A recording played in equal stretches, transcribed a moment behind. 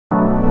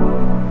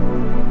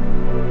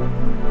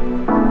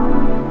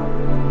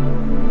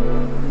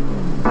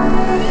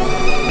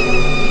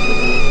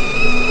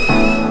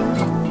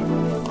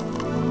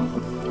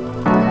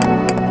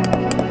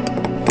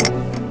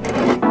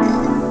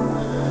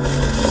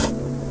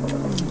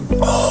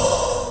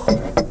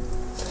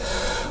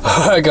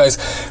Alright guys,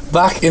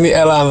 back in the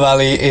Elan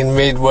Valley in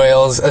mid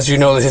Wales. As you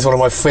know, this is one of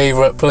my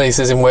favourite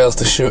places in Wales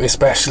to shoot,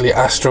 especially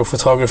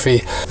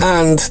astrophotography.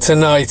 And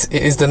tonight,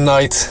 it is the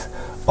night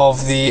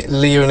of the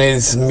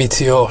Leonids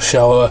Meteor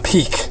shower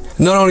peak.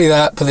 Not only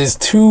that, but there's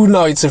 2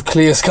 nights of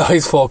clear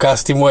skies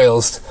forecast in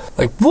Wales.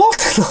 Like,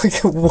 what?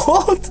 Like,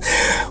 what?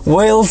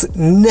 Wales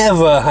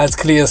never has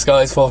clear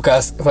skies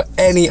forecast for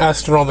any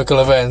astronomical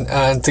event,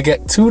 and to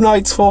get 2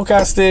 nights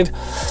forecasted,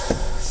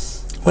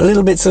 I'm a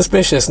little bit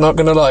suspicious, not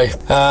gonna lie.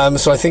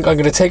 So I think I'm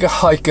gonna take a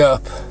hike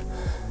up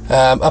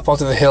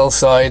onto the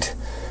hillside,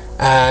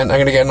 and I'm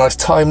gonna get a nice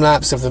time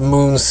lapse of the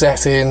moon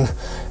setting,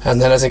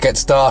 and then as it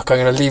gets dark, I'm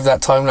gonna leave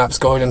that time lapse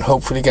going and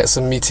hopefully get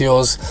some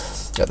meteors.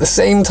 At the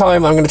same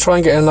time, I'm going to try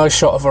and get a nice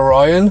shot of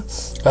Orion.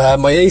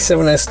 My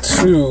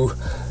A7S II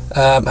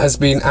has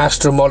been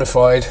astro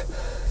modified,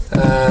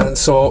 and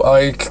so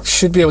I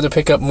should be able to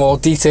pick up more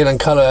detail and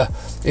colour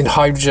in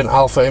hydrogen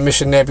alpha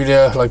emission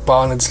nebula like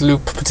Barnard's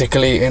Loop,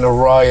 particularly in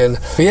Orion.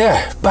 But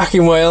yeah, back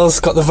in Wales,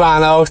 got the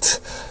van out.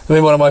 I'm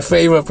in one of my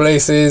favourite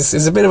places.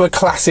 It's a bit of a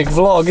classic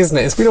vlog, isn't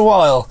it? It's been a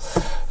while.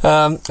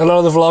 A lot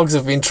of the vlogs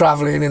have been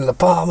travelling in La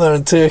Palma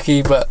and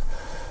Turkey, but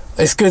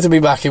it's good to be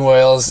back in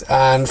Wales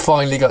and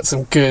finally got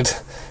some good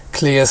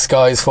clear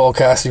skies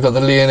forecast. We've got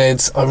the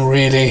Leonids. I'm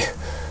really,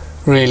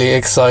 really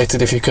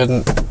excited, if you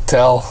couldn't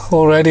tell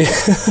already.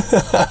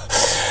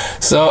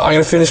 So I'm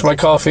going to finish my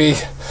coffee,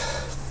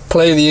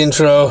 play the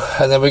intro,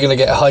 and then we're going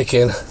to get a hike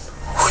in.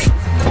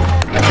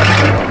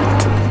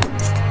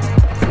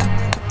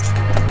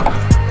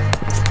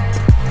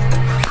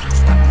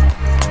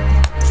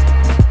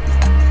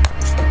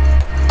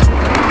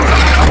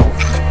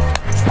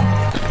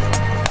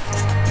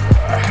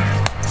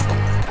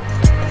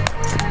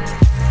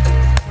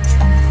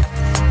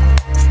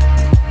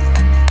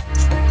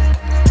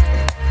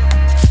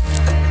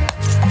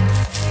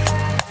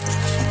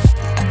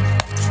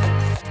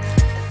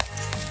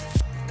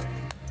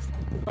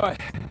 Right,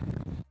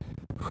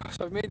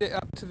 so I've made it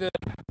up to the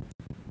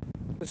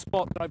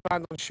spot that I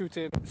planned on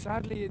shooting.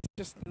 Sadly, it's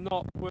just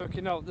not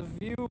working out. The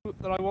view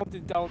that I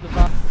wanted down the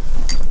valley.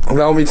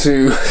 Allow me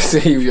to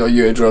save your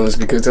eardrums,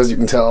 because as you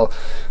can tell,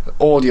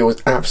 audio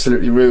was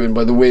absolutely ruined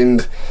by the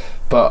wind.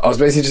 But I was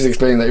basically just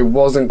explaining that it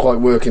wasn't quite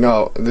working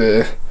out.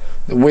 The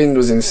wind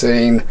was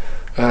insane,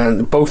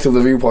 and both of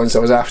the viewpoints I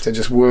was after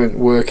just weren't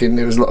working.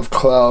 There was a lot of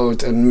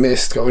cloud and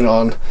mist going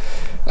on.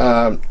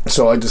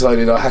 So I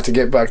decided I had to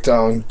get back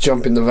down,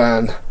 jump in the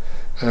van,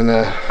 and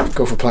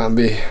go for plan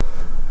B.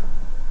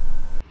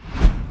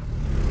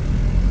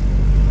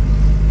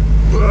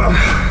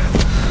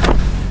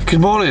 Good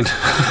morning.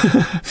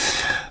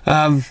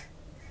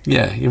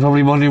 Yeah, you're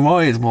probably wondering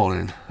why it's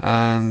morning.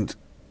 And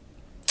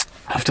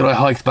after I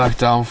hiked back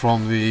down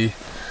from the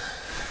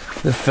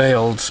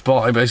failed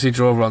spot, I basically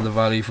drove around the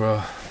valley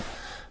for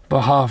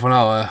about half an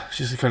hour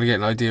just to kind of get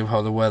an idea of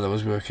how the weather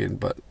was working.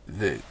 But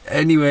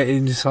anywhere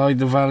inside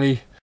the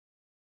valley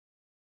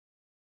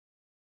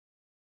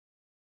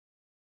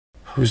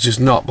was just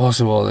not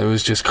possible. There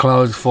was just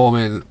clouds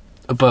forming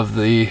above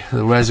the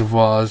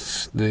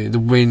reservoirs. The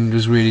wind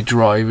was really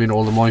driving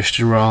all the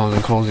moisture around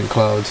and causing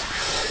clouds.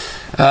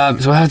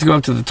 So I had to go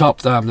up to the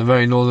top dam, the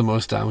very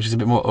northernmost dam, which is a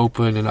bit more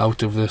open and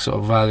out of the sort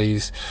of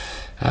valleys.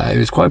 It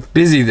was quite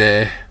busy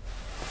there,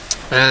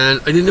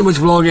 and I didn't do much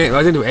vlogging.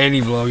 I didn't do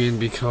any vlogging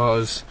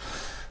because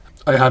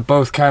I had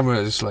both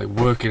cameras like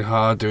working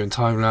hard, doing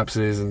time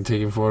lapses and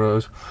taking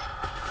photos.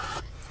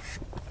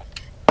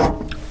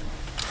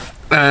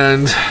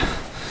 And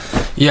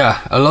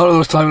yeah, a lot of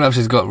those time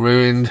lapses got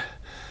ruined.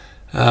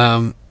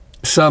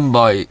 Some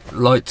by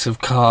lights of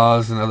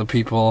cars and other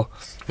people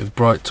with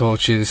bright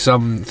torches,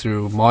 some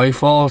through my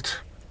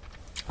fault.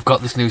 I've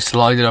got this new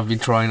slider I've been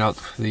trying out,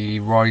 the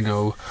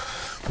Rhino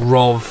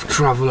ROV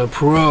Traveller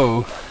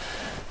Pro,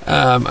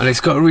 and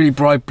it's got a really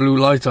bright blue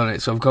light on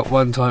it. So I've got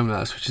one time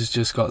lapse which has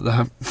just got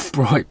that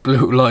bright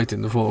blue light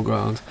in the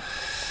foreground.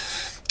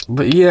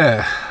 But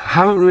yeah,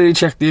 haven't really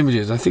checked the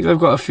images. I think I've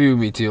got a few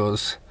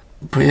meteors,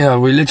 but yeah,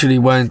 we literally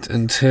went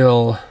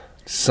until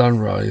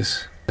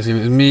sunrise. It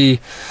was me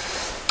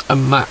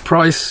and Matt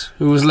Price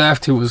who was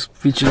left, who was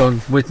featured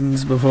on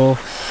Wittens before.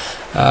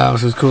 So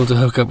it was cool to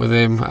hook up with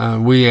him,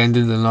 and we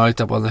ended the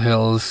night up on the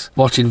hills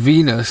watching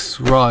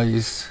Venus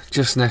rise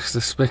just next to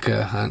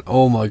Spicker. And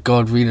oh my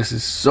god, Venus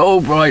is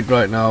so bright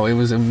right now. It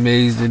was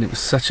amazing. It was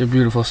such a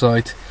beautiful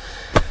sight,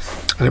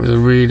 and it was a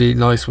really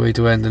nice way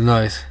to end the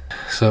night.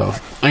 So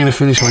I'm gonna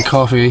finish my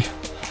coffee,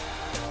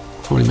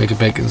 probably make a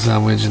bacon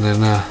sandwich, and then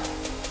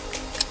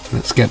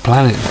let's get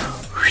planning.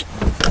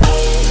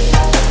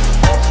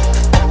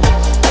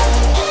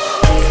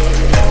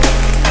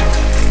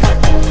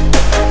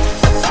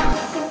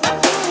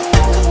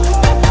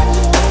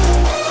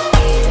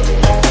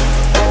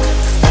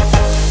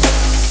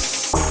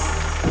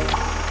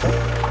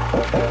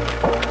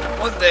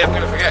 I'm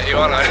gonna forget you,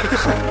 aren't I?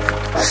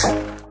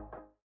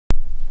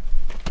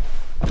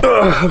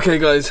 Okay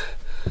guys,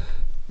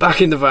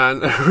 back in the van.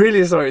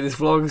 Really sorry, this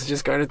vlog is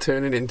just kind of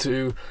turning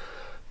into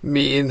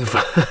me in the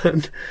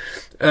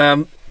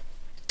van.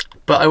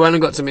 But I went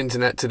and got some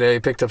internet today,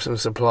 picked up some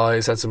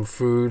supplies, had some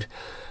food,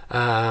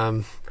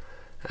 and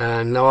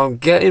now I'm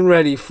getting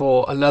ready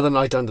for another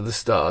night under the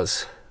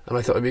stars. And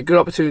I thought it'd be a good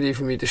opportunity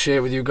for me to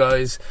share with you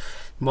guys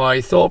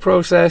my thought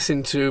process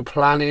into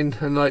planning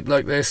a night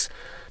like this.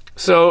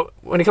 So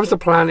when it comes to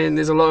planning,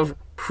 there's a lot of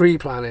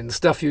pre-planning,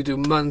 stuff you do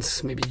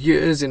months, maybe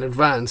years in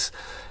advance.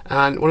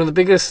 And one of the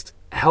biggest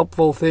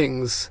helpful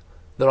things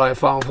that I have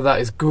found for that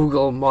is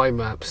Google My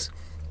Maps.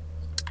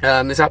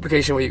 This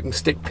application where you can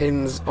stick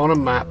pins on a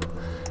map,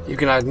 you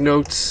can add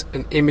notes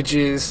and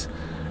images,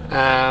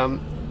 and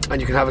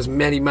you can have as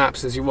many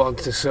maps as you want.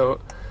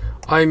 So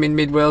I'm in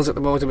Mid Wales at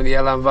the moment, I'm in the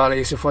Elan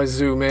Valley, so if I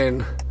zoom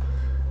in,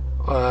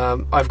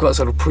 I've got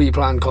sort of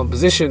pre-planned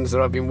compositions that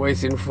I've been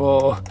waiting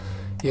for.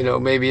 You know,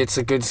 maybe it's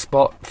a good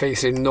spot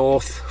facing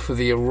north for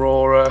the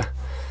aurora,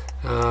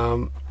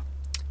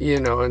 you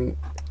know, and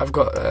I've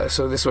got,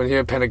 so this one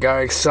here,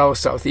 Pennegarrick, south,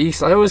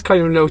 southeast. I always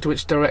kind of note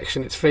which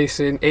direction it's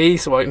facing, A,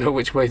 so I know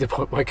which way to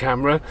put my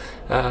camera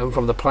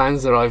from the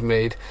plans that I've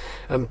made,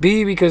 and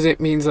B, because it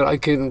means that I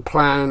can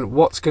plan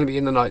what's going to be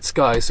in the night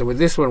sky. So with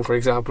this one, for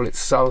example, it's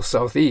south,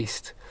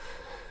 southeast.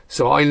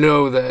 So I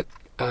know that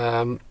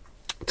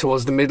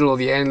towards the middle or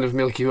the end of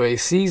Milky Way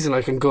season,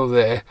 I can go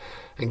there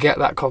and get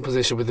that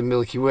composition with the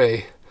Milky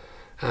Way.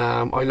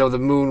 I know the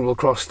moon will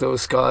cross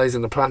those skies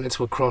and the planets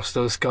will cross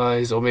those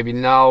skies, or maybe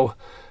now,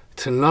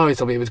 tonight,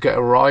 I'll be able to get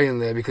Orion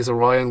there because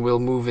Orion will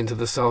move into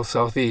the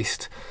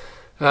south-southeast.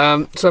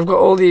 So I've got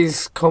all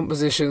these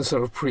compositions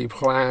sort of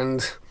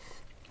pre-planned.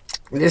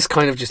 This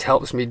kind of just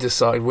helps me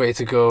decide where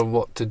to go and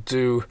what to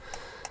do.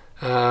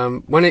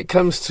 When it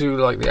comes to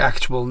like the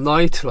actual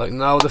night, like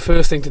now, the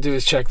first thing to do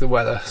is check the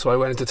weather. So I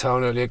went into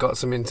town earlier, got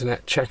some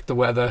internet, checked the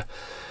weather,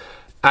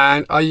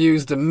 and I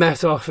used the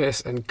Met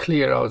Office and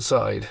Clear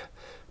Outside.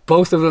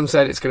 Both of them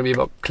said it's going to be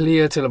about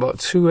clear till about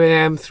 2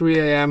 AM, 3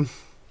 AM.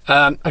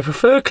 I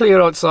prefer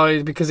Clear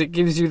Outside because it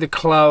gives you the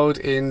cloud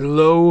in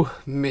low,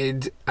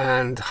 mid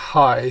and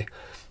high.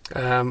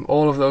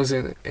 All of those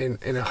in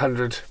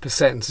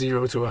 100%,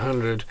 0 to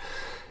 100.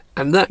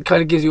 And that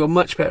kind of gives you a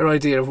much better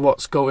idea of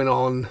what's going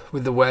on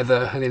with the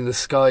weather and in the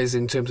skies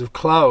in terms of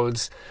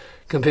clouds,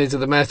 compared to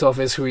the Met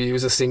Office, who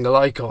use a single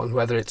icon,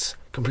 whether it's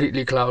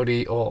completely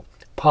cloudy or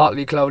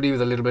partly cloudy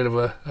with a little bit of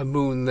a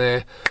moon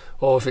there,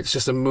 or if it's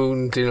just a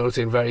moon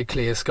denoting very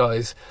clear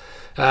skies.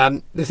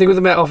 The thing with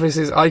the Met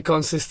Office's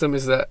icon system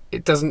is that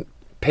it doesn't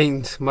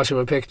paint much of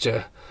a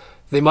picture.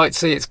 They might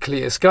say it's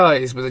clear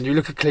skies, but then you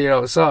look at Clear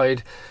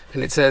Outside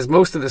and it says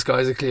most of the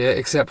skies are clear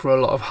except for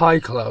a lot of high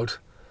cloud.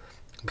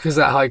 Because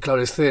that high cloud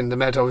is thin, the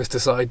Met Office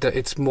decide that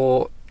it's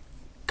more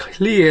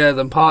clear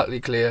than partly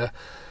clear.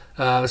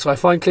 So I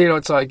find Clear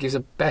Outside gives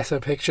a better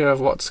picture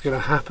of what's going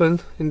to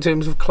happen in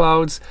terms of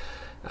clouds.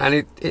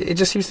 And it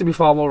just seems to be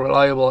far more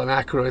reliable and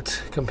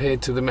accurate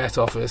compared to the Met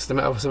Office. The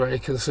Met Office are very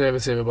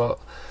conservative about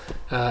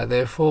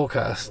their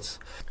forecasts.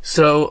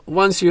 So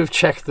once you have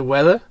checked the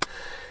weather,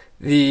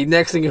 the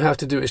next thing you have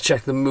to do is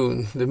check the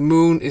moon. The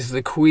moon is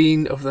the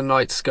queen of the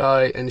night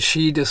sky, and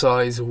she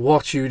decides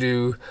what you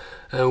do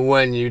and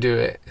when you do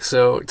it.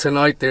 So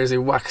tonight there's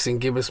a waxing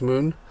gibbous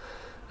moon,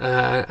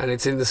 and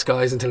it's in the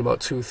skies until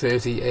about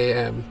 2:30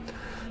 AM.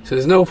 So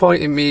there's no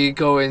point in me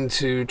going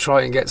to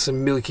try and get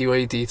some Milky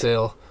Way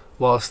detail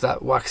whilst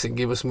that waxing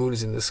gibbous moon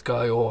is in the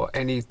sky, or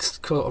any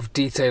sort of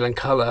detail and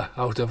colour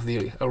out of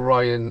the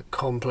Orion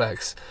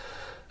complex.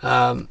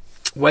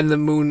 When the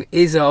moon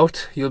is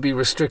out, you'll be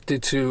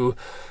restricted to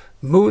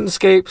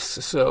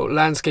moonscapes, so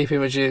landscape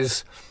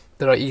images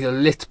that are either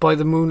lit by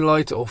the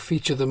moonlight or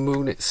feature the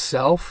moon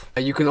itself.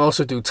 And you can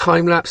also do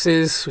time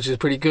lapses, which is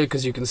pretty good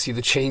because you can see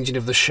the changing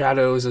of the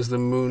shadows as the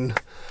moon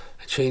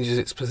changes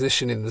its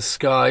position in the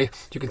sky.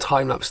 You can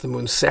time lapse the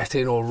moon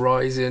setting or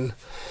rising.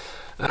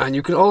 And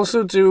you can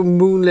also do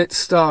moonlit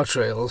star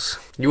trails.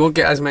 You won't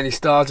get as many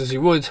stars as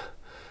you would,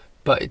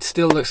 but it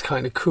still looks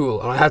kind of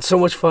cool. And I had so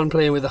much fun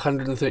playing with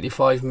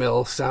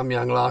 135mm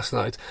Samyang last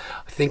night.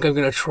 I think I'm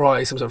going to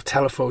try some sort of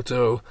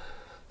telephoto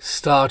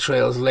star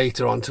trails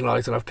later on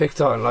tonight, and I've picked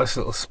out a nice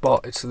little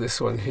spot. It's this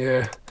one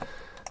here,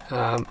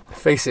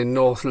 facing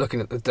north,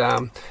 looking at the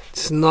dam.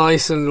 It's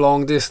nice and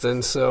long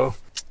distance, so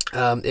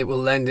it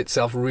will lend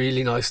itself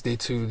really nicely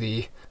to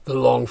the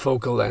long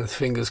focal length,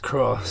 fingers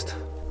crossed.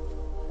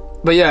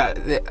 But yeah,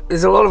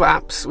 there's a lot of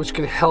apps which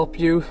can help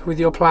you with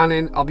your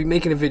planning. I'll be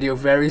making a video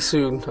very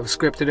soon. I've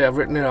scripted it, I've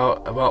written it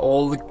out, about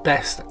all the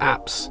best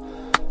apps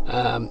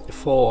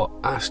for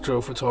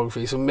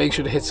astrophotography. So make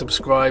sure to hit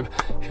subscribe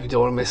if you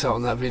don't want to miss out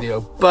on that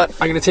video. But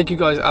I'm going to take you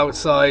guys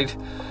outside.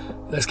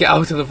 Let's get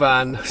out of the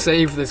van,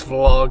 save this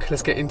vlog,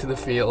 let's get into the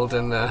field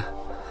and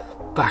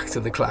back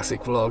to the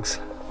classic vlogs.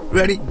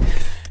 Ready?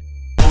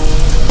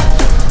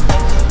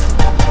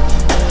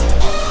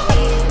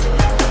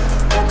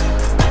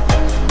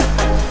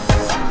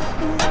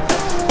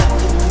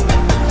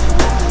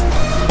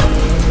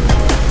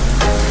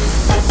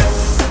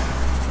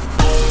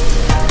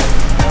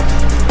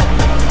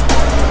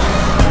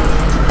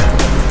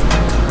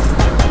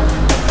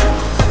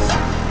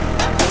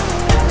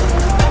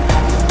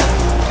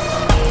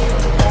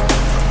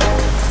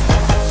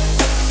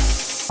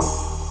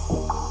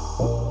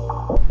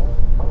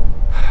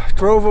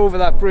 drove over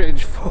that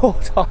bridge 4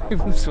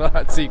 times for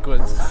that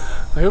sequence.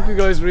 I hope you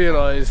guys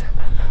realise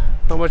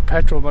how much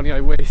petrol money I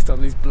waste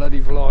on these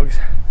bloody vlogs.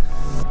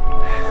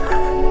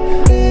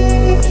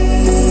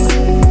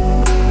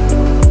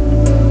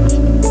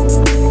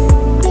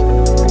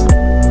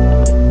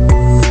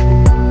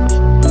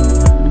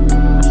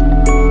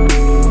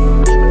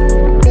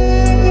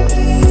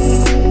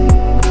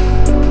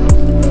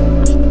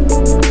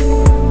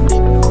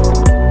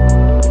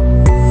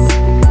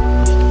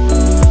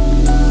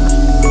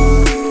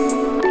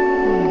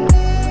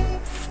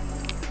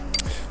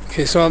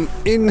 Okay, so I'm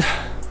in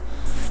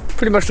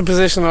pretty much the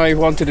position I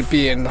wanted to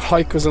be in. The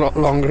hike was a lot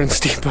longer and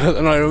steeper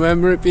than I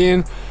remember it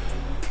being,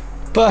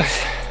 but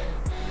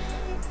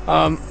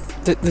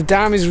the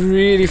dam is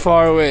really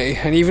far away,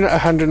 and even at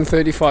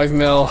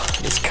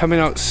 135mm it's coming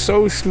out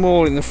so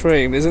small in the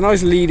frame. There's a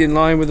nice lead in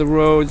line with the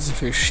roads, a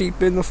few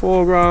sheep in the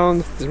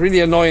foreground, there's a really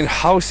annoying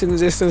house in the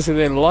distance with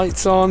their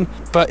lights on,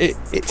 but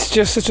it's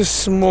just such a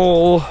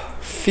small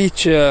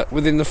feature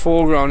within the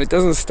foreground. It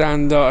doesn't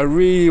stand out. I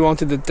really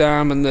wanted the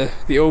dam and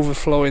the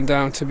overflowing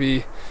down to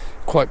be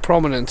quite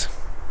prominent.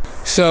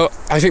 So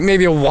I think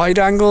maybe a wide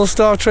angle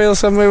star trail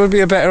somewhere would be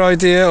a better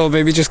idea, or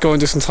maybe just go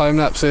and do some time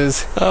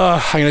lapses.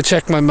 I'm going to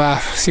check my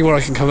map, see what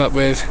I can come up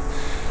with,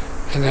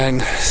 and then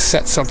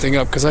set something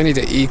up, because I need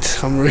to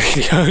eat. I'm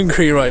really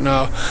hungry right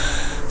now,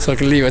 so I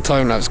can leave a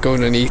time lapse, go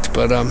and eat,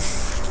 but I'm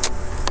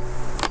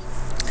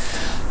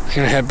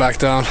going to head back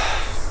down.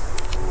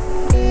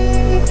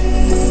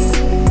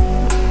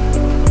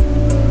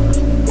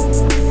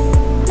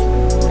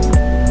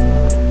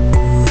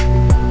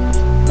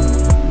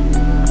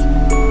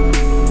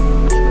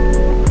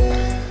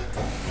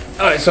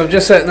 Alright, so I'm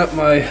just setting up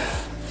my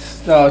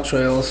star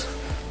trails.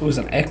 Oh, there's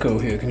an echo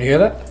here, can you hear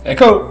that?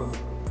 Echo!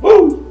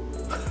 Woo!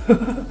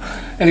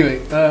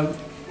 Anyway,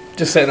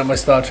 just setting up my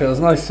star trails.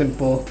 Nice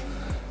simple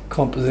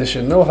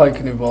composition, no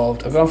hiking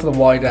involved. I've gone for the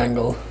wide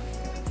angle,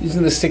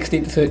 using the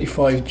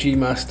 16-35 G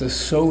Master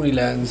Sony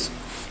lens,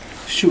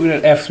 shooting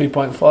at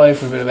f3.5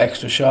 for a bit of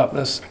extra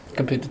sharpness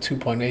compared to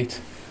 2.8.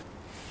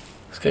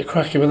 Let's get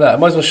cracking with that. I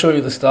might as well show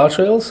you the star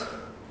trails.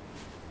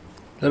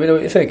 Let me know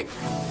what you think.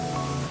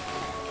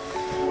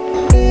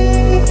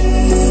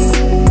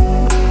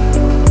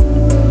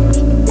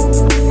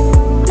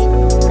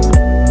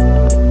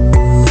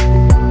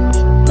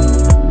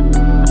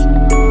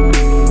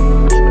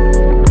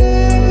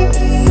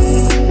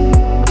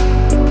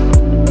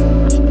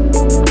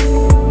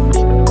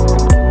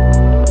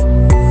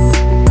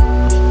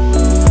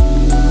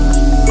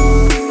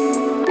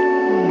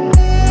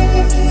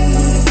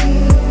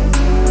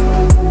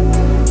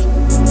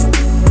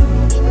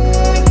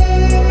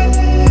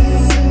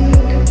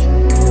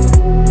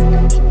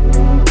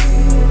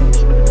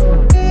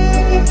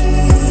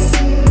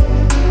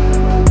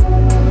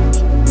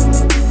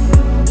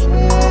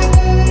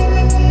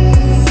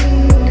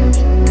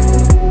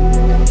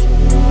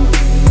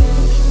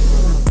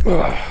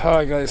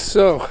 Alright guys,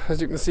 so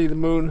as you can see the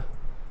moon,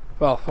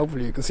 well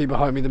hopefully you can see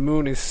behind me, the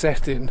moon is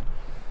setting.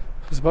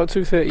 It's about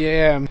 2:30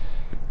 AM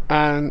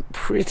and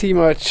pretty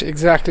much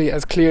exactly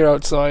as clear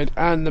outside,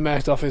 and the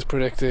Met Office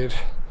predicted.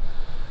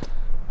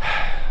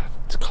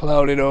 It's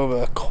clouded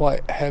over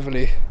quite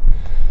heavily.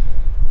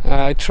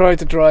 I tried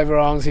to drive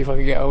around, see if I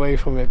could get away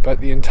from it,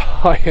 but the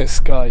entire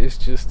sky is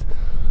just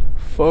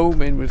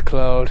foaming with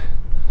cloud.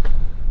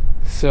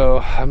 So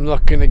I'm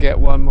not gonna get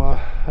one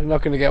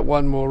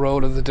more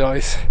roll of the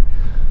dice.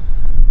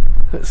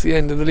 That's the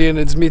end of the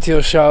Leonids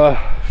meteor shower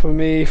for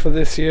me for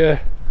this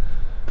year.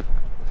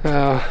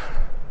 Definitely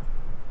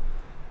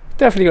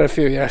got a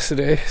few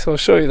yesterday, so I'll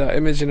show you that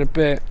image in a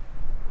bit.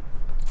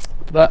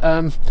 But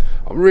I'm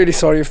really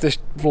sorry if this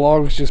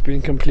vlog's just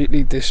been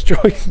completely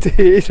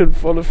disjointed and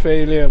full of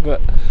failure, but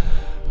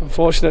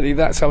unfortunately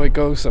that's how it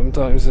goes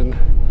sometimes, and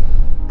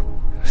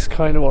that's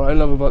kind of what I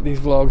love about these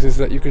vlogs, is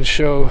that you can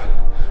show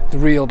the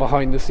real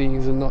behind the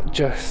scenes and not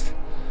just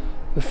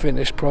the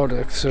finished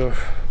product. So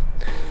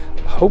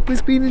I hope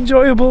it's been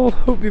enjoyable,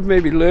 hope you've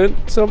maybe learned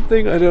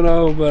something, I don't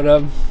know,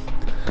 but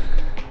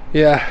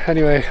yeah,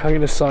 anyway, I'm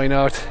going to sign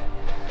out.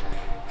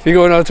 If you're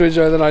going out to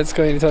enjoy the night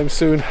sky anytime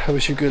soon, I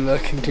wish you good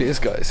luck and clear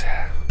skies.